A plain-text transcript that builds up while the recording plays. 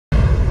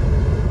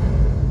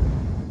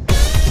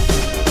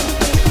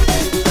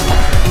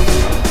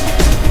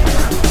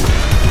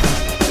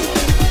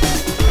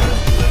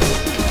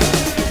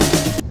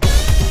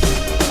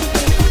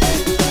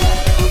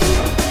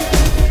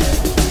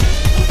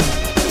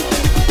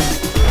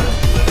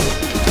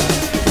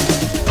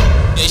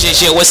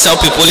Yeah, what's up,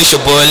 people? It's your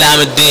boy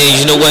Lama D.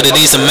 You know what it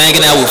is. I'm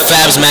hanging out with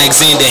Fabz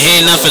magazine. There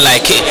ain't nothing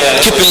like it.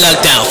 Keep it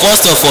locked down.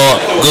 First of all,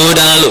 go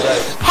down and look.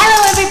 Hello,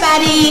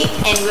 everybody,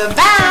 and we're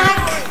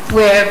back.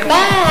 We're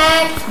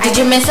back. Did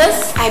you miss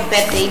us? I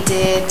bet they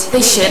did. They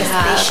should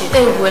have.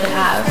 They would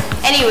have.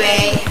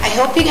 Anyway, I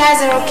hope you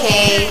guys are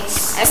okay.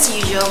 As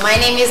usual,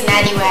 my name is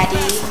Nadi Wadi.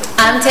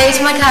 I'm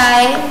Tej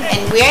Makai.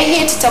 And we're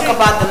here to talk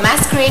about the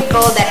Masquerade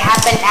Ball that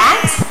happened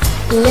at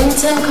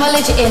Linton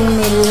College in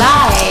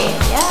Milai.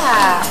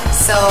 Yeah.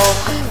 So,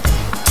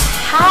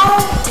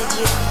 how did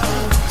you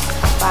think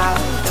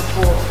about the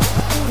ball?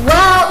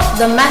 Well,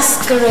 the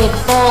Masquerade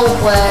Ball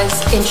was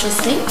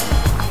interesting.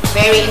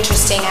 Very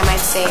interesting, I might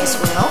say as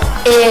well.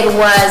 It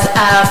was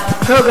a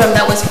program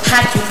that was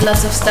packed with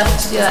lots of stuff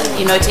to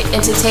to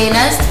entertain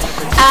us,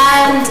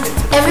 and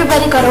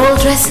everybody got all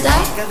dressed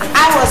up.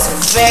 I was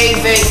very,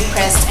 very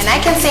impressed, and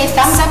I can say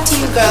thumbs up to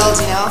you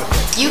girls.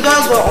 You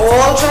girls were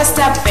all dressed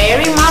up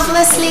very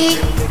marvelously.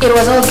 It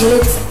was all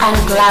glitz and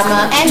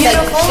glamour. And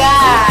beautiful. The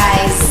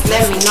guys,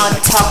 let me not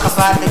talk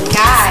about the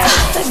guys.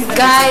 The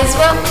guys,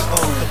 well,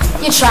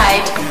 you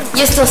tried.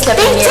 You're still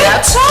stepping it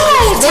up.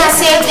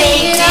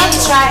 They didn't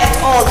try at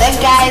all. The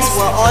guys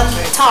were on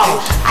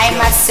top, I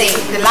must say.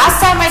 The last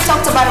time I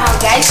talked about how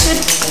guys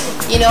should,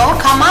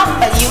 come up,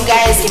 but you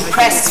guys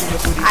impressed me.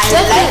 I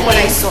liked what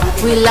I saw.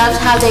 We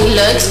loved how they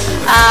looked.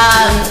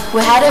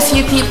 We had a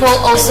few people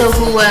also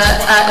who were,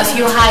 a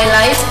few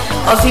highlights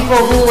of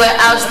people who were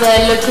out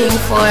there looking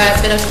for a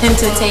bit of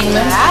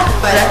entertainment. Yeah,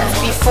 but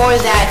before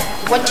that,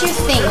 what do you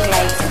think?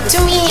 Like, to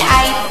me,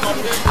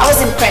 I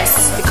was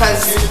impressed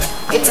because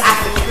it's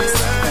Africans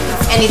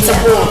and it's a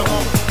ball.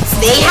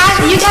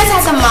 You guys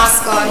had the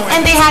mascot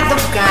and they had the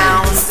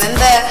gowns and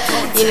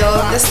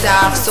the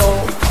stuff. So,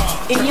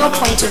 in your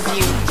point of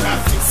view,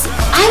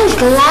 I'm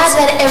glad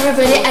that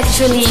everybody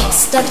actually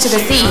stuck to the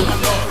theme.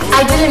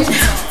 I didn't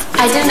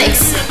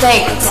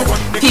expect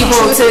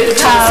people to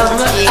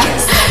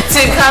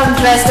come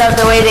dressed up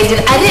the way they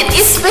did. I did,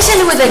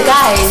 especially with the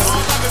guys.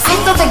 I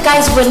thought the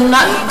guys were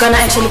not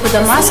gonna actually put the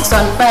masks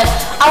on, but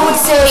I would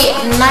say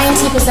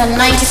 90 to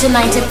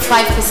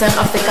 95%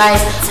 of the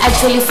guys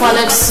actually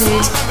followed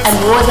suit and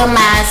wore the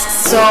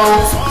masks. So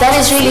that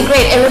is really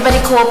great. Everybody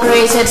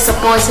cooperated,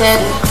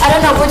 supported. I don't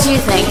know, what do you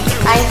think?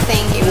 I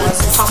think it was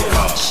top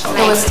notch.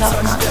 It was top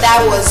notch. That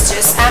was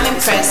just, I'm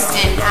impressed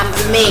and I'm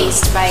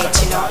amazed by it,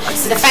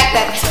 The fact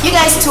that you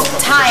guys took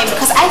time,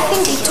 because I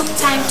think they took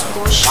time to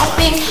go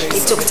shopping, they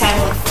took time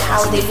with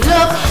how they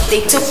look,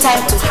 they took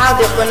time to how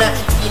they're gonna,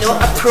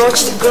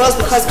 approach the girls,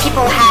 because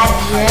people had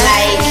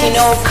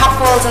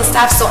couples and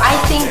stuff. So I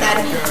think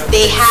that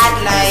they had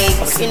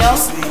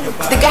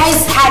the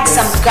guys had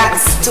some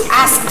guts to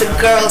ask the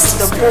girls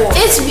to the ball.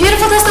 It's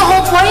beautiful. That's the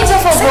whole point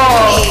of a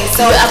ball.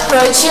 So you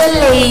approach your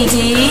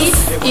lady,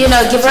 give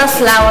her a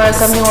flower or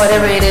something,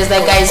 whatever it is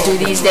that guys do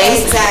these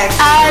days. Exactly.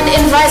 And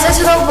invite her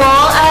to the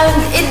ball, and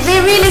they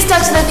really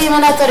stuck to the theme,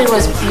 and I thought it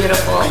was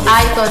beautiful.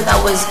 I thought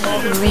that was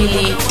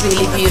really,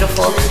 really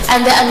beautiful.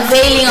 And the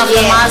unveiling of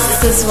the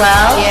masks as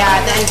well.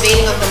 Yeah, the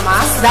unveiling of the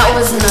masks. That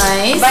was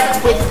nice.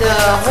 But with the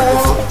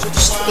whole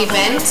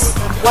event,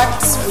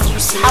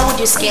 how would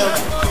you scale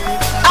them?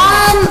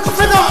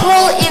 For the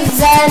whole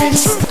event,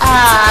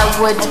 I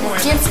would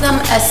give them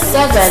a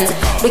 7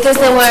 because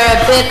they were a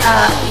bit,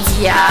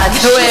 they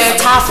were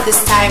tough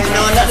this time.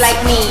 No, not like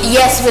me.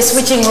 Yes, we're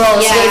switching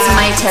roles. Yeah. It's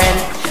my turn.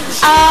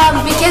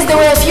 Because there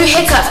were a few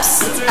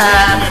hiccups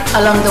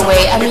along the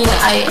way. I mean,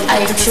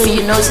 I'm sure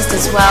you noticed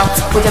as well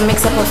with the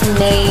mix-up of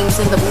names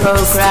in the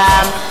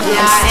program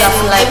and stuff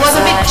like that. It was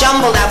a bit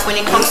jumbled up when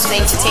it comes to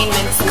the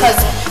entertainment, because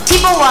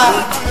people were,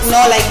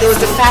 there was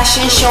the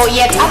fashion show,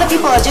 yet other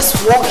people are just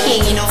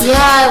walking,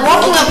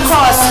 walking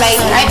across. Like,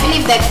 I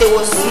believe that there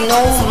was no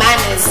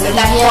manners at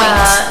that point.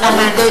 I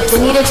mean, there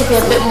needed to be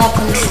a bit more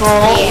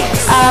control.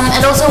 Yes.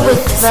 And also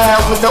with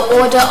the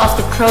order of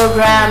the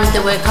program,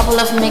 there were a couple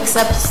of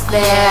mix-ups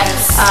there.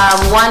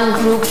 One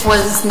group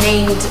was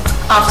named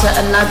after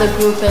another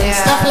group and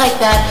stuff like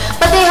that.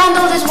 But they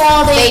handled it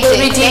well. They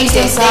redeemed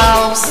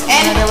themselves.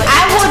 And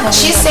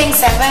she's saying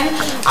 7.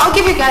 I'll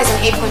give you guys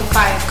an 8.5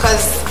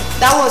 because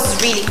that was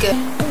really good.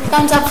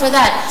 Thumbs up for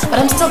that. But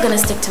I'm still gonna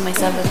stick to my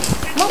 7.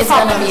 It's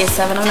gonna be a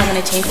 7. I'm not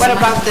gonna change. What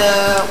about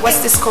what's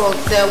this called?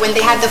 When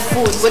they had the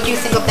food? What do you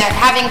think of that?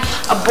 Having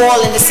a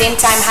ball and the same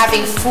time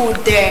having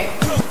food there.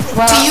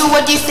 Well, to you,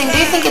 what do you think? Do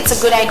you think it's a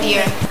good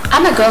idea?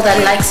 I'm a girl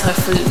that likes her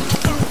food.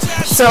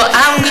 So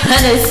I'm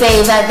gonna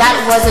say that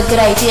was a good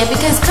idea,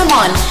 because come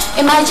on,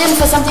 imagine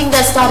for something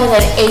that started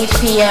at 8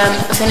 p.m.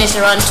 finished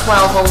around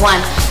 12 or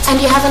 1, and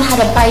you haven't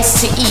had a bite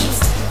to eat.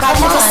 But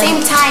at the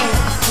same time,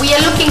 we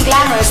are looking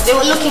glamorous. They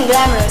were looking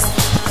glamorous.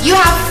 You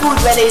have food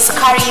where there is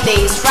curry, there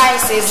is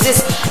rice, there is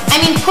this.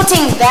 I mean,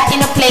 putting that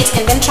in a plate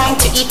and then trying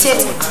to eat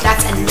it,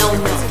 that's a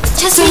no-no.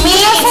 Just be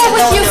careful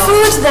with your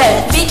food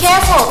then. Be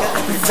careful.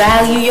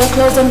 Value your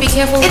clothes and be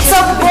careful with your food. It's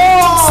a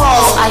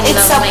ball.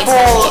 It's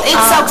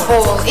a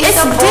ball. It's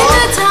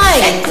dinner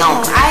time.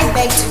 No, I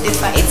beg to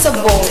differ. It's a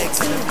ball.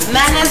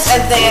 Manners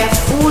are there.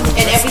 Food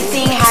and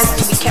everything has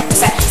to be kept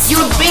aside.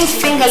 You would bring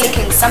finger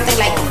licking, something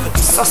like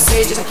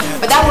sausage,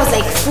 but that was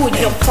like food,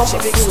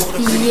 proper food.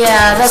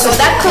 Yeah, that's So a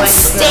that good could point,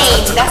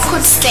 stain. That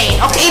could stain.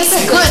 Okay, it's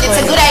a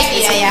good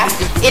idea. Yeah,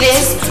 it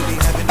is.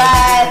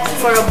 But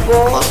for a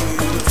bowl,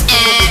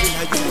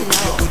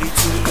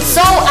 So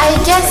I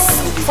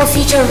guess for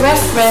future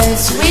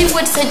reference, we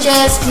would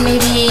suggest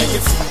maybe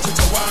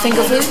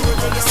finger food,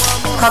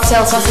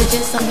 cocktail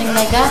sausages, something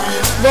like that.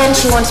 Then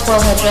she won't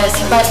spoil her dress.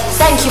 But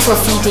thank you for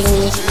feeding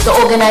me. The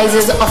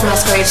organizers of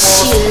Masquerade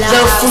Ball. The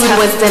food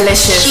was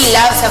delicious. She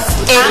loves her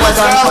food. It was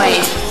on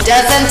point.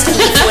 Doesn't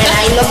eat when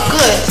I look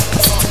good.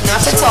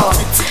 Not at all.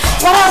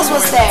 What else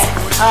was there?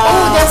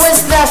 There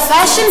was the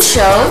fashion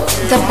show,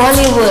 the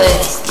Bollywood.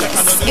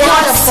 Yes. They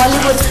had a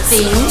Bollywood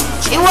theme.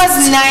 It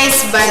was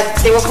nice, but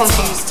they were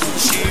confused.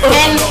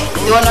 And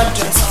they were not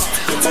dressed.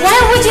 Why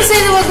would you say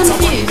they were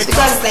confused?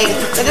 Because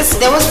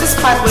there was this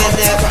part where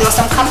there were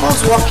some couples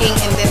walking,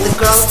 and then the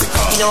girl,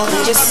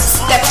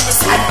 just stepped,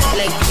 had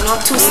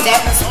two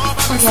steps.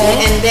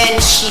 Okay. And then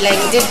she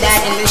did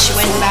that, and then she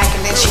went back,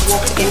 and then she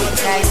walked again with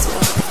the guys. So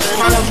it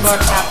kind of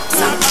brought up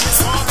some.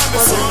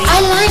 I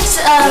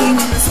liked,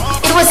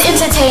 it was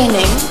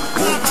entertaining.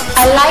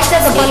 I liked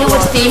that the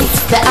Bollywood theme,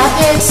 the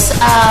Apex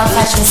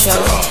fashion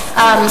show,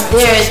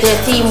 their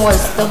theme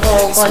was the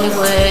whole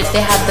Bollywood.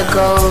 They had the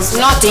girls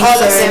Not being all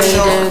of them,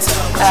 serenaded.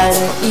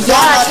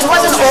 Yeah, it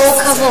wasn't all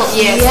couple.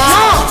 Yes. Yeah.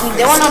 No,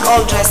 they were not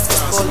all dressed as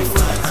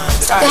Bollywood.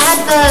 They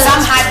had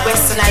Some had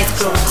westernized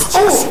clothes.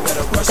 Oh,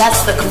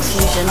 that's the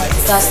confusion.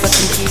 That's the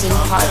confusing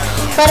part.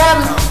 But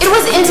it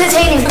was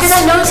entertaining because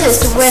I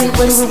noticed when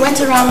we went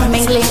around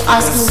mingling,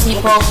 asking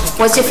people,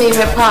 what's your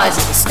favorite part?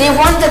 They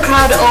won the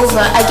crowd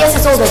over. I guess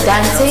it's all the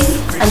dancing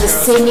and the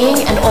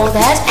singing and all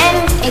that.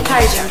 And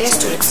encouraging their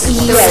students.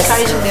 They were Yes,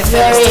 encouraging their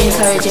very students.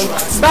 encouraging.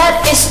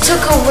 But it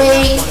took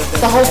away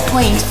the whole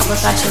point of a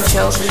fashion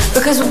show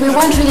because we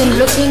weren't really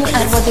looking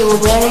at what they were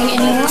wearing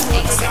anymore.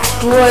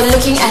 We were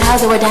looking at how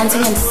they were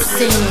dancing and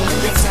singing.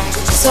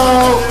 So,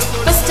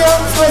 but still,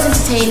 it was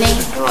entertaining.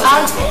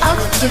 I'll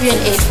give you an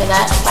 8 for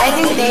that. I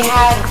think they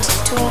had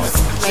two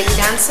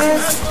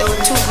dancers. There were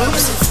two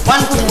groups.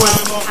 One group was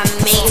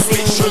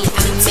amazing. You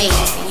can see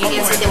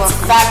they were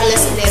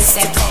fabulous in their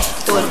steps.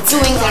 They were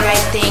doing the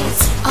right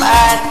things.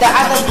 But the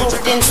other group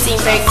didn't seem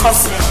very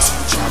confident.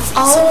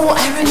 Oh,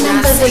 I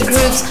remember the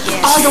groups.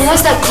 Oh, the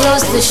ones that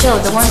closed the show.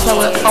 The ones that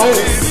were, wow.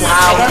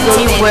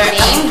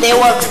 They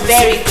were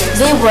very good.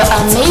 They were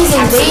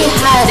amazing. They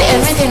had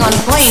everything on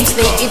point.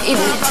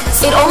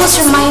 It almost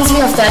reminds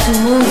me of that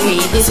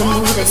movie. There's a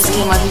movie that just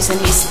came out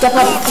recently, Step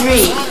Up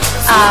 3,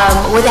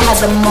 where they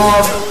had the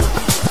mob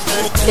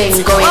thing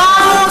going on.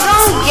 Oh,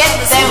 don't get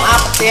them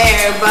up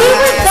there, but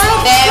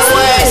they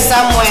were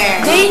somewhere.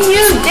 They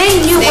knew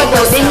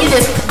what they knew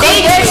this.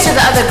 Compared to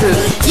the other group.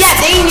 Yeah,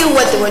 they knew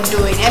what they were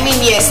doing. I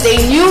mean, yes, they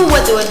knew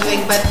what they were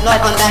doing, but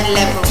not on that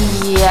level.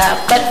 Yeah,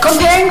 but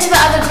comparing to the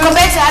other group,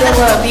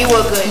 you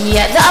were good.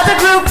 Yeah, the other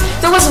group,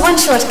 there was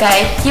one short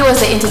guy. He was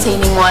the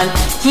entertaining one.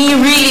 He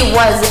really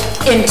was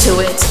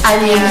into it. I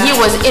mean, he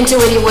was into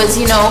it. He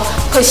was,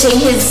 pushing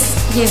his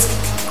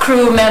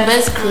crew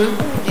members, but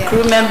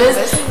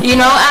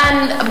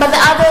the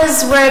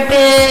others were a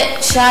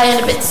bit shy and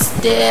a bit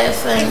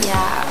stiff,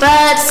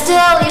 but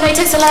still, it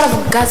takes a lot of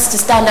guts to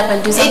stand up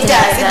and do something. It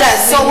does.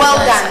 So well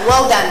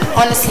done,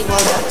 honestly,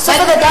 well done. So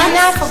for the dance,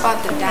 enough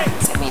about the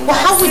dance. I mean, well,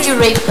 how would you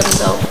rate them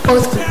though,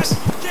 both groups?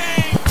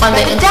 On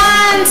the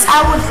dance, I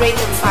would rate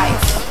them 5.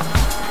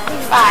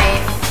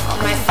 5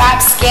 on my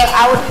Fabz scale.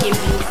 I would give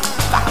you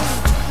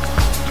 5.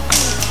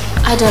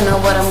 I don't know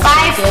what I'm going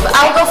to give.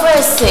 I'll go for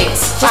a 6.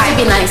 Just to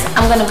be nice.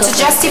 I'm going to go to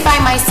justify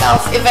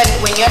myself. Even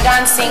when you're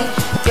dancing,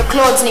 your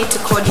clothes need to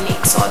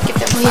coordinate. So I'll give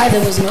them 5. Yeah, there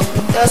was no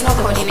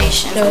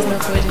coordination.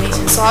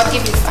 So I'll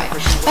give you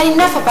 5. But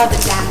enough about the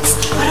dance.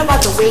 What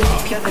about the way that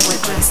people were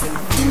dressed?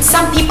 Didn't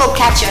some people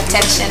catch your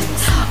attention?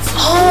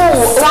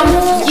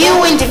 You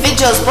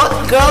individuals, both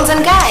girls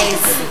and guys.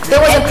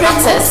 There was a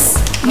princess.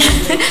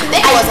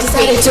 I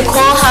decided to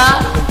call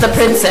her the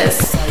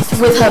princess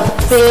with her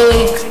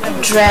big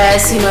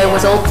dress. It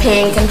was all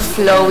pink and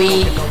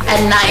flowy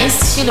and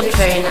nice. She looked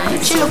very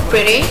nice. She looked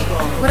pretty.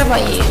 What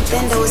about you?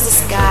 Then there was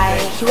this guy.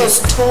 He was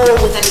tall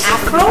with an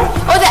afro.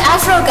 Oh, the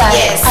afro guy.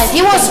 Yes.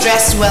 He was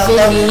dressed well.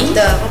 Vinny.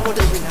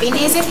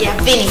 Vinny, is it? Yeah,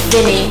 Vinny.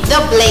 The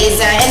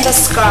blazer and the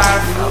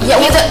scarf. Yeah,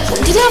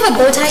 did he have a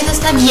bow tie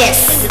this time?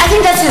 Yes. I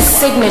think that's his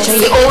signature.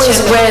 He always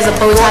wears a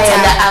bow tie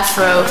and the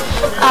afro.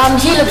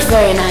 He looked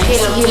very nice.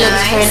 He looked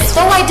very nice.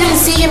 Though I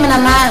didn't see him in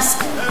a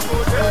mask.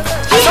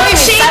 He had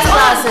shades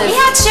on. He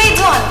had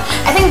shades on.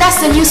 I think that's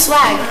the new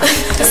swag.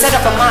 Instead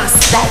of a mask.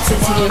 That's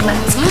his new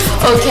mask.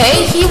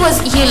 Okay, he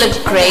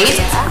looked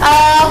great.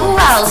 Who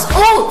else?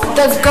 Oh,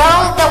 the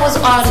girl that was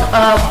on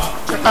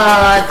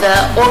the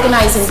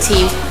organizing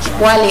team,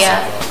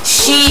 Walia.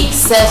 she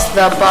sets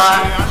the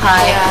bar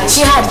high. Yeah.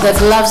 She had the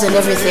gloves and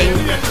everything.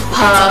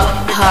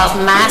 Her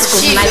mask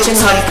was She matching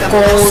looks her like a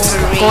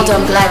gold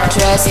and black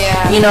dress. Yeah.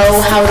 You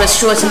know how it was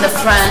short in the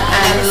front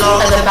and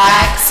long at the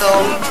back. so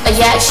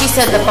Yeah, she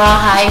set the bar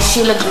high.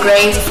 She looked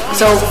great.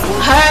 So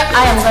her,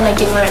 I am gonna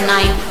give her a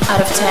 9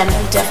 out of 10,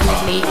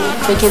 definitely,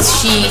 because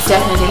she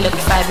definitely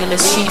looked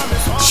fabulous.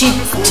 She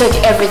took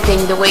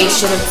everything the way it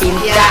should have been.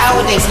 yeah, That I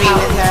would is agree how-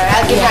 with her.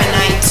 I'll give her a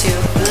 9 too.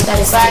 That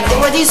is But good. there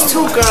were these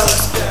two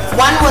girls.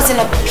 One was in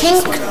a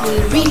pink,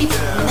 really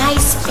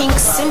nice pink,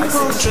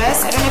 simple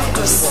dress. I don't know if it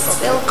was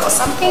silk or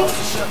something.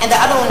 And the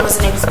other one was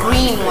in a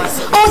green one.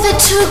 Oh, the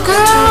two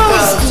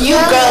girls. You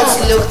Yeah. girls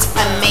looked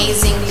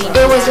amazingly.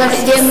 It was like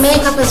their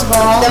makeup as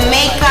well. The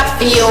makeup,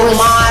 your was-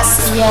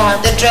 mask, yeah.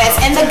 the dress,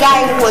 and the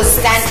guy who was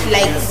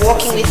like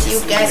walking with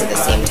you guys at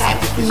the same time.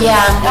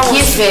 Yeah, That was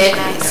you fit.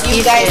 nice.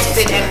 You guys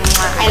fit, and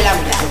I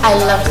love that. I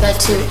love that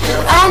too.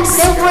 And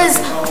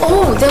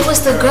there was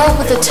the girl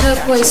with the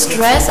turquoise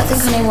dress. I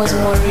think her name was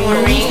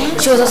Maureen.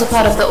 She was also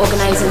part of the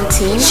organizing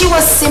team. She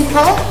was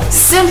simple,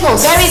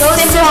 Very so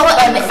simple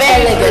and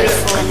very elegant.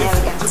 beautiful and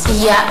elegant.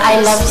 Yeah, I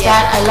loved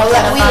that. I love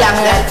that. We about love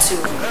her. that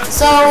too.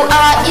 So,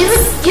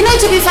 even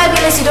to be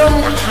fabulous, you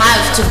don't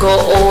have to go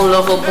all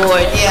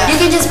overboard. Yeah. You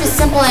can just be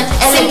simple and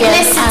elegant.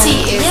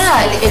 Simplicity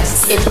and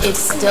is yeah, it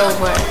still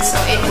works. So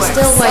it works.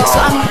 Still works. So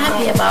I'm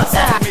happy about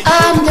that.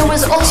 There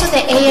was also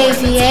the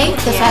AAVA,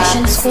 the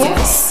fashion school.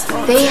 yes.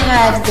 They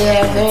had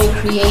their very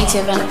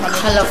creative and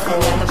colorful.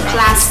 The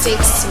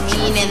plastics,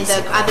 and the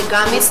other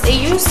garments they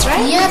used,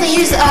 right? Yeah, they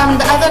used the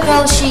other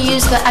girl. She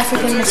used the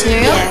African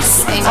material.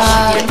 Yes, and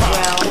she did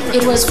well.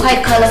 It was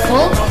quite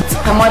colorful.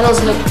 Her models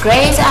looked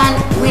great, and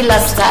we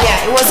loved that.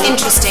 Yeah, it was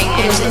interesting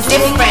and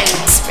different.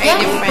 Very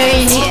different.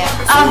 Very neat.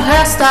 Yeah.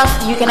 Her stuff,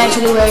 you can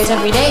actually wear it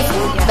every day.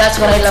 That's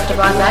what I loved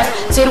about that.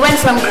 So it went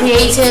from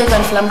creative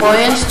and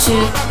flamboyant to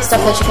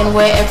stuff that you can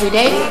wear every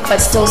day, but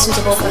still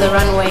suitable for the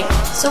runway.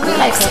 So we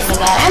liked her for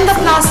that. And the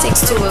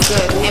plastics too were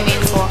good. I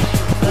mean, for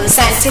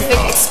scientific,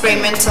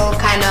 experimental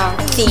kind of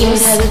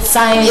themes. It has its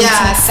science.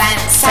 Yeah,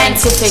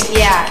 scientific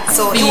Yeah,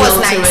 so it feel was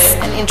to nice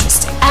it. and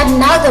interesting. And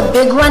now the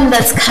big one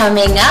that's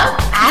coming up,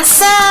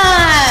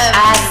 Awesome!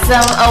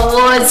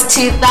 Awards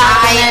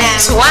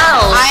 2012.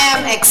 I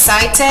am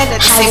excited at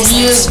the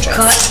same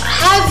time.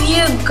 Have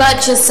you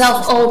got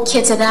yourself all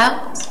kitted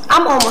out?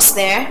 I'm almost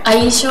there. Are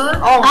you sure?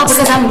 Almost.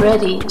 Because I'm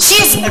ready.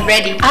 She's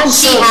ready.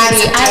 She has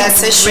ready. a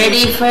dress, so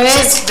ready for it.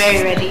 She's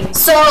very ready.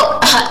 So,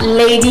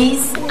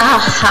 ladies,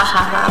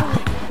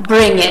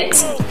 bring it.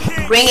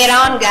 Bring it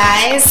on,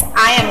 guys.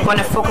 I am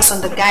gonna focus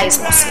on the guys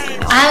mostly.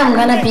 I am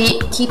gonna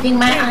be keeping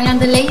my eye on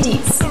the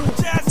ladies.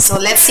 So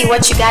let's see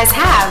what you guys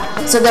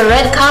have. So the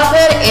red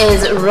carpet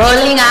is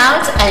rolling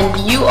out, and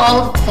you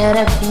all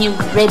better be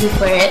ready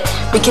for it,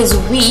 because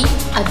we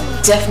are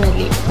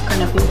definitely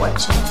gonna be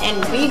watching. And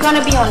we're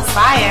gonna be on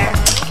fire.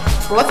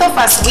 Both of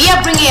us, we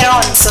are bringing it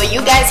on. So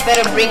you guys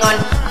better bring on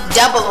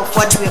double of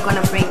what we're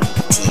gonna bring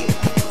to you.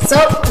 So,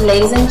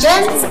 ladies and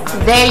gents,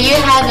 there you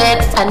have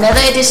it.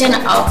 Another edition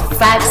of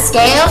Fabz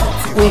Scale.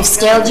 We've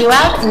scaled you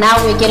out. Now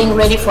we're getting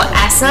ready for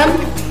ASAM.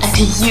 And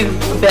you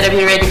better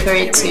be ready for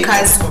it too.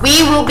 Because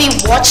we will be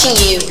watching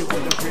you.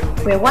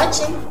 We're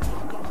watching.